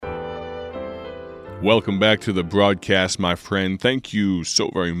Welcome back to the broadcast, my friend. Thank you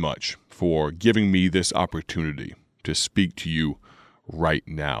so very much for giving me this opportunity to speak to you right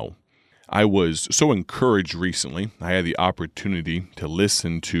now. I was so encouraged recently. I had the opportunity to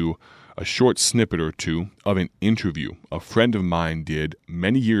listen to a short snippet or two of an interview a friend of mine did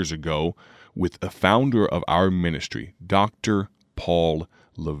many years ago with a founder of our ministry, Dr. Paul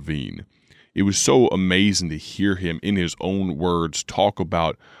Levine. It was so amazing to hear him in his own words talk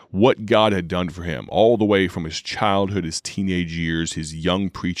about what God had done for him all the way from his childhood, his teenage years, his young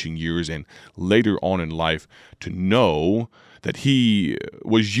preaching years, and later on in life to know that he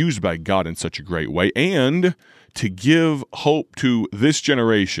was used by God in such a great way and to give hope to this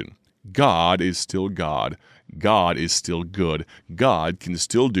generation. God is still God. God is still good. God can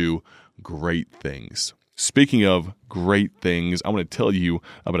still do great things. Speaking of great things, I want to tell you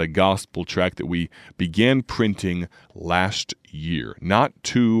about a gospel tract that we began printing last year, not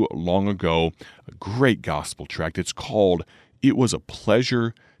too long ago. A great gospel tract. It's called "It Was a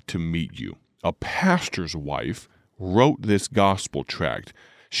Pleasure to Meet You." A pastor's wife wrote this gospel tract.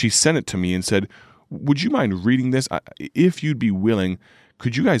 She sent it to me and said, "Would you mind reading this? If you'd be willing,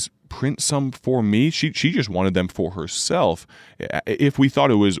 could you guys print some for me?" She just wanted them for herself if we thought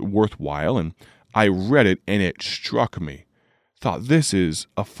it was worthwhile. And I read it and it struck me. Thought, this is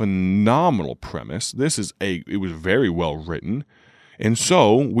a phenomenal premise. It was very well written. And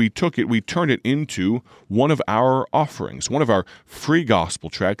so we took it, we turned it into one of our offerings, one of our free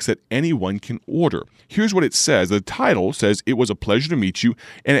gospel tracts that anyone can order. Here's what it says. The title says, "It was a pleasure to meet you,"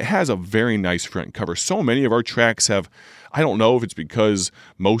 and it has a very nice front cover. So many of our tracts have, I don't know if it's because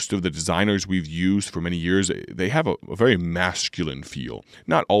most of the designers we've used for many years, they have a very masculine feel.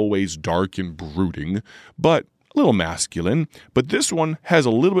 Not always dark and brooding, but a little masculine. But this one has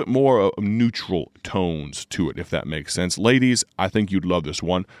a little bit more neutral tones to it, if that makes sense. Ladies, I think you'd love this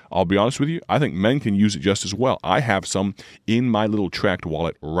one. I'll be honest with you, I think men can use it just as well. I have some in my little tract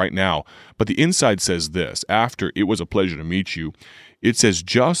wallet right now. But the inside says this: after "It was a pleasure to meet you," it says,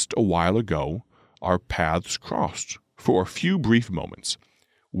 "Just a while ago, our paths crossed. For a few brief moments,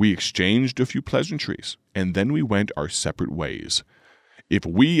 we exchanged a few pleasantries, and then we went our separate ways. If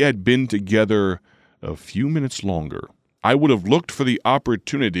we had been together a few minutes longer, I would have looked for the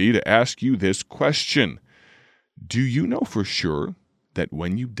opportunity to ask you this question. Do you know for sure that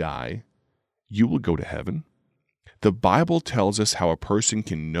when you die, you will go to heaven? The Bible tells us how a person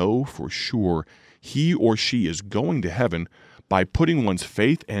can know for sure he or she is going to heaven by putting one's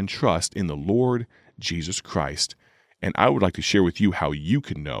faith and trust in the Lord Jesus Christ. And I would like to share with you how you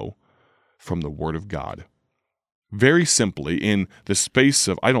can know from the Word of God. Very simply, in the space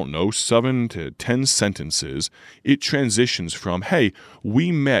of, 7 to 10 sentences, it transitions from, "Hey,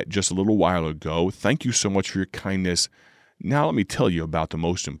 we met just a little while ago. Thank you so much for your kindness. Now let me tell you about the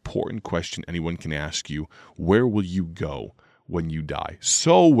most important question anyone can ask you. Where will you go when you die?"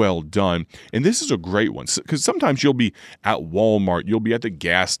 So well done. And this is a great one, because sometimes you'll be at Walmart, you'll be at the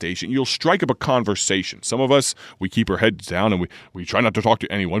gas station, you'll strike up a conversation. Some of us, we keep our heads down and we try not to talk to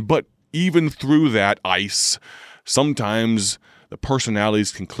anyone, but even through that ice, sometimes the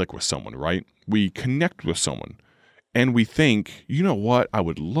personalities can click with someone, right? We connect with someone and we think, you know what, I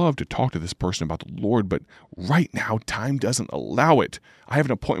would love to talk to this person about the Lord, but right now time doesn't allow it. I have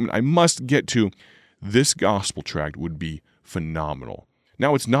an appointment I must get to. This gospel tract would be phenomenal.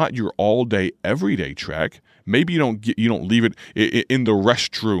 Now, it's not your all-day, everyday tract. Maybe you don't leave it in the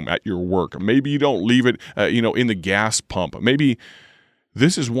restroom at your work. Maybe you don't leave it, in the gas pump. Maybe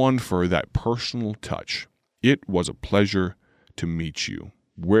this is one for that personal touch. It was a pleasure to meet you.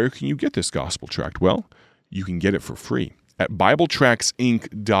 Where can you get this gospel tract? Well, you can get it for free at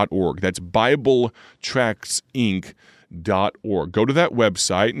BibleTractsInc.org. That's BibleTractsInc.org. Go to that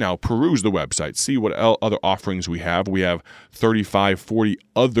website. Now, peruse the website. See what other offerings we have. We have 35, 40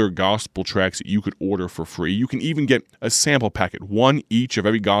 other gospel tracts that you could order for free. You can even get a sample packet, one each of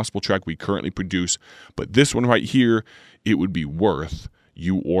every gospel tract we currently produce. But this one right here, it would be worth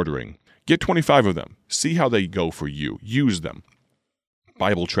you ordering. Get 25 of them. See how they go for you. Use them.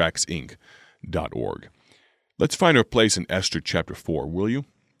 BibleTractsInc.org. Let's find our place in Esther chapter 4, will you?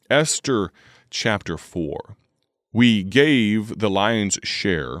 Esther chapter 4. We gave the lion's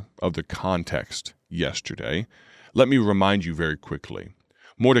share of the context yesterday. Let me remind you very quickly.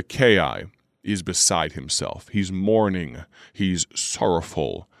 Mordecai is beside himself. He's mourning. He's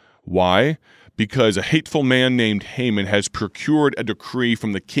sorrowful. Why? Because a hateful man named Haman has procured a decree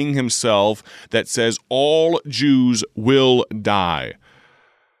from the king himself that says all Jews will die.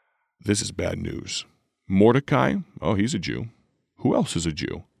 This is bad news. Mordecai, he's a Jew. Who else is a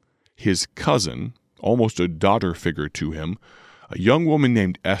Jew? His cousin, almost a daughter figure to him, a young woman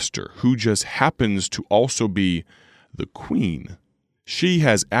named Esther, who just happens to also be the queen. She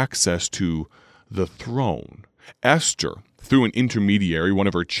has access to the throne. Esther, through an intermediary, one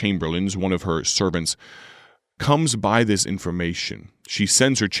of her chamberlains, one of her servants, comes by this information. She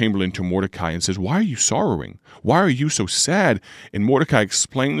sends her chamberlain to Mordecai and says, "Why are you sorrowing? Why are you so sad?" And Mordecai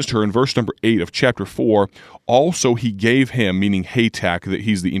explains to her in verse number 8 of chapter 4, also he gave him, meaning Hatak, that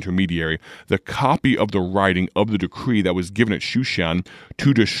he's the intermediary, the copy of the writing of the decree that was given at Shushan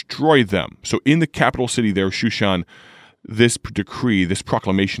to destroy them. So in the capital city there, Shushan, this decree, this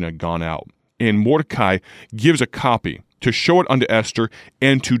proclamation had gone out. And Mordecai gives a copy to show it unto Esther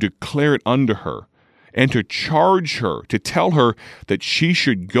and to declare it unto her, and to charge her, to tell her that she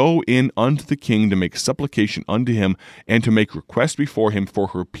should go in unto the king to make supplication unto him and to make request before him for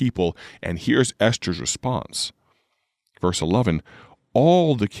her people. And here's Esther's response. Verse 11,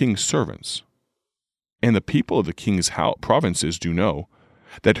 all the king's servants and the people of the king's provinces do know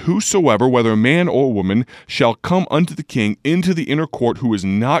that whosoever, whether man or woman, shall come unto the king into the inner court who is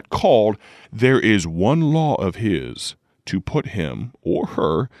not called, there is one law of his, to put him or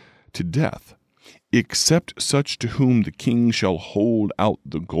her to death, except such to whom the king shall hold out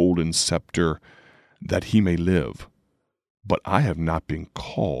the golden scepter, that he may live. But I have not been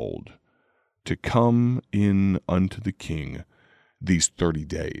called to come in unto the king these 30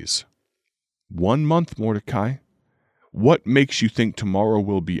 days. 1 month, Mordecai. What makes you think tomorrow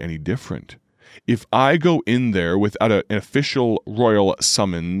will be any different? If I go in there without an official royal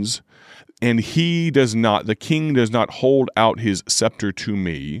summons, and the king does not hold out his scepter to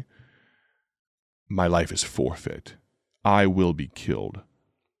me, my life is forfeit. I will be killed.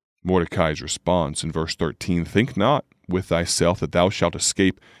 Mordecai's response in verse 13, think not with thyself that thou shalt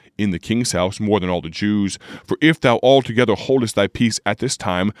escape in the king's house more than all the Jews. For if thou altogether holdest thy peace at this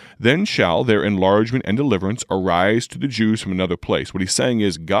time, then shall their enlargement and deliverance arise to the Jews from another place. What he's saying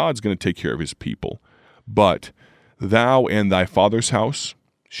is God's going to take care of his people. But thou and thy father's house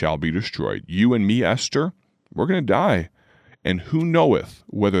shall be destroyed. You and me, Esther, we're going to die. And who knoweth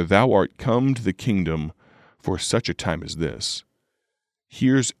whether thou art come to the kingdom for such a time as this?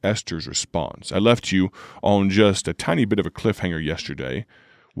 Here's Esther's response. I left you on just a tiny bit of a cliffhanger yesterday.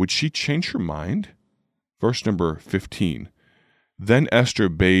 Would she change her mind? Verse number 15. Then Esther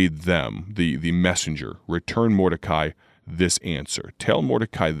bade them, the messenger, return Mordecai this answer. Tell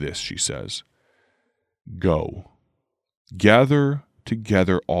Mordecai this, she says. Go, gather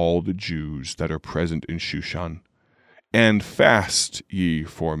together all the Jews that are present in Shushan, and fast ye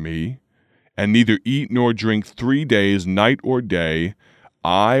for me, and neither eat nor drink 3 days, night or day.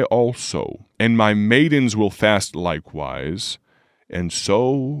 I also, and my maidens will fast likewise, and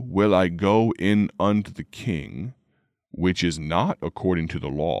so will I go in unto the king, which is not according to the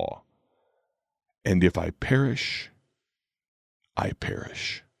law. And if I perish, I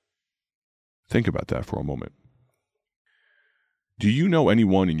perish. Think about that for a moment. Do you know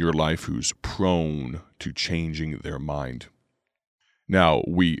anyone in your life who's prone to changing their mind? Now,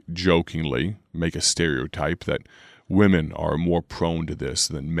 we jokingly make a stereotype that women are more prone to this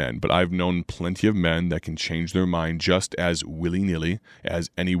than men, but I've known plenty of men that can change their mind just as willy-nilly as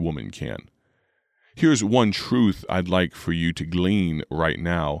any woman can. Here's one truth I'd like for you to glean right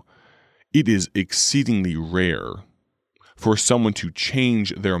now. It is exceedingly rare for someone to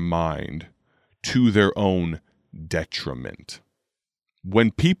change their mind to their own detriment.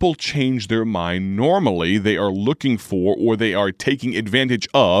 When people change their mind, normally they are looking for or they are taking advantage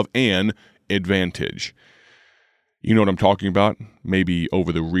of an advantage. You know what I'm talking about? Maybe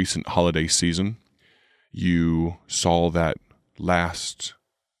over the recent holiday season, you saw that last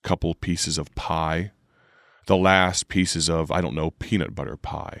couple pieces of pie, the last pieces of, peanut butter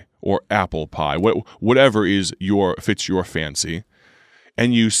pie or apple pie, whatever fits your fancy,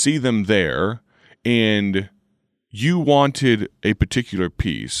 and you see them there, and you wanted a particular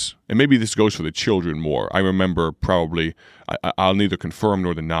piece, and maybe this goes for the children more. I remember probably, I'll neither confirm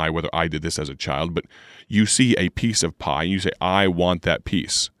nor deny whether I did this as a child, but you see a piece of pie, and you say, I want that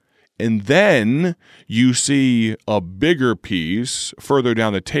piece. And then you see a bigger piece further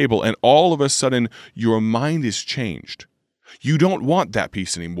down the table, and all of a sudden, your mind is changed. You don't want that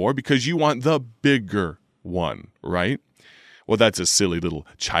piece anymore because you want the bigger one, right? Well, that's a silly little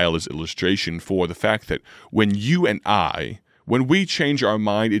childish illustration for the fact that when you and when we change our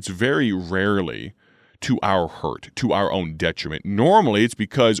mind, it's very rarely to our hurt, to our own detriment. Normally, it's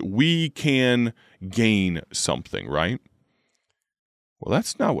because we can gain something, right? Well,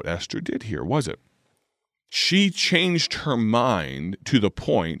 that's not what Esther did here, was it? She changed her mind to the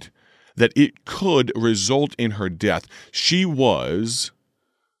point that it could result in her death. She was,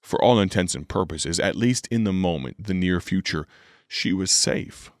 for all intents and purposes, at least in the moment, the near future, she was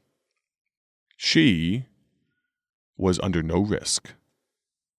safe. She was under no risk.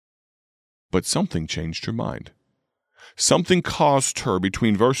 But something changed her mind. Something caused her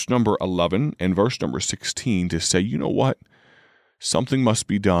between verse number 11 and verse number 16 to say, you know what? Something must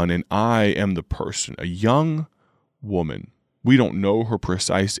be done, and I am the person, a young woman. We don't know her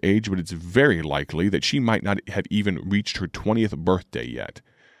precise age, but it's very likely that she might not have even reached her 20th birthday yet.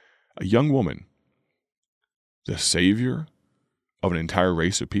 A young woman, the savior of an entire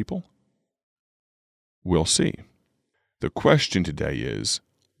race of people? We'll see. The question today is,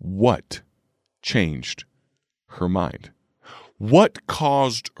 what changed her mind? What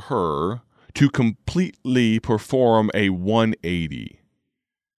caused her to completely perform a 180?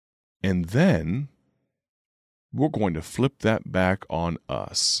 And then we're going to flip that back on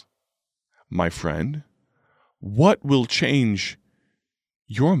us. My friend, what will change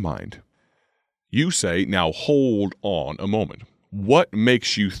your mind? You say, now hold on a moment. What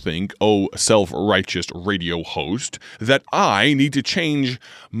makes you think, oh, self-righteous radio host, that I need to change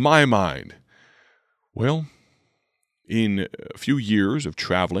my mind? Well, in a few years of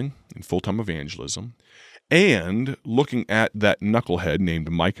traveling in full-time evangelism and looking at that knucklehead named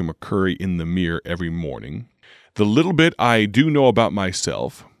Micah McCurry in the mirror every morning, the little bit I do know about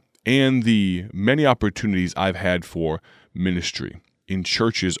myself and the many opportunities I've had for ministry in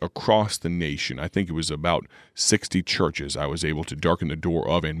churches across the nation. I think it was about 60 churches I was able to darken the door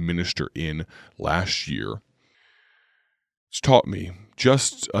of and minister in last year. It's taught me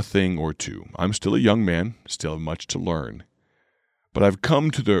just a thing or two. I'm still a young man, still have much to learn. But I've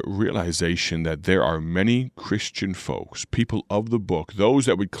come to the realization that there are many Christian folks, people of the book, those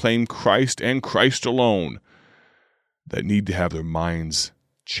that would claim Christ and Christ alone, that need to have their minds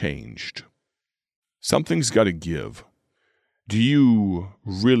changed. Something's got to give. Do you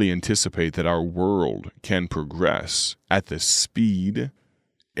really anticipate that our world can progress at the speed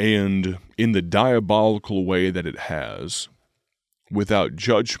and in the diabolical way that it has without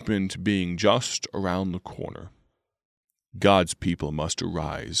judgment being just around the corner? God's people must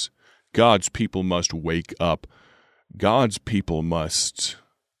arise. God's people must wake up. God's people must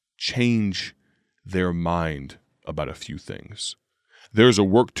change their mind about a few things. There's a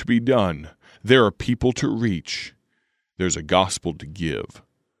work to be done. There are people to reach. There's a gospel to give. The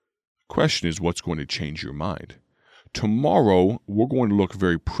question is, what's going to change your mind? Tomorrow, we're going to look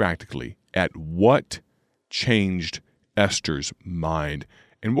very practically at what changed Esther's mind.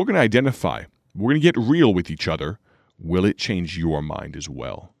 And we're going to identify, we're going to get real with each other. Will it change your mind as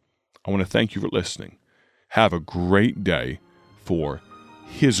well? I want to thank you for listening. Have a great day for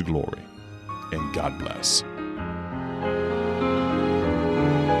His glory, and God bless.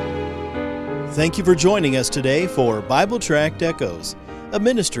 Thank you for joining us today for Bible Tract Echoes, a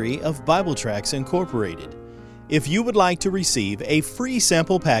ministry of Bible Tracts Incorporated. If you would like to receive a free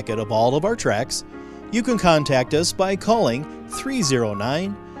sample packet of all of our tracts, you can contact us by calling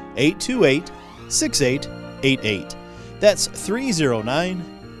 309-828-6888. That's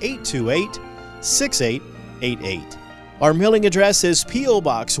 309-828-6888. Our mailing address is P.O.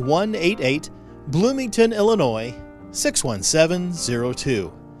 Box 188, Bloomington, Illinois,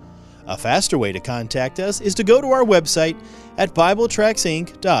 61702. A faster way to contact us is to go to our website at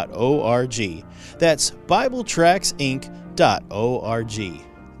BibleTractsInc.org. That's BibleTractsInc.org.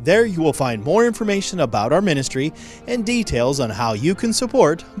 There you will find more information about our ministry and details on how you can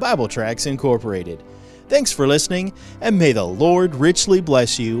support Bible Tracts Incorporated. Thanks for listening, and may the Lord richly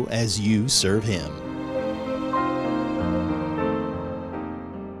bless you as you serve Him.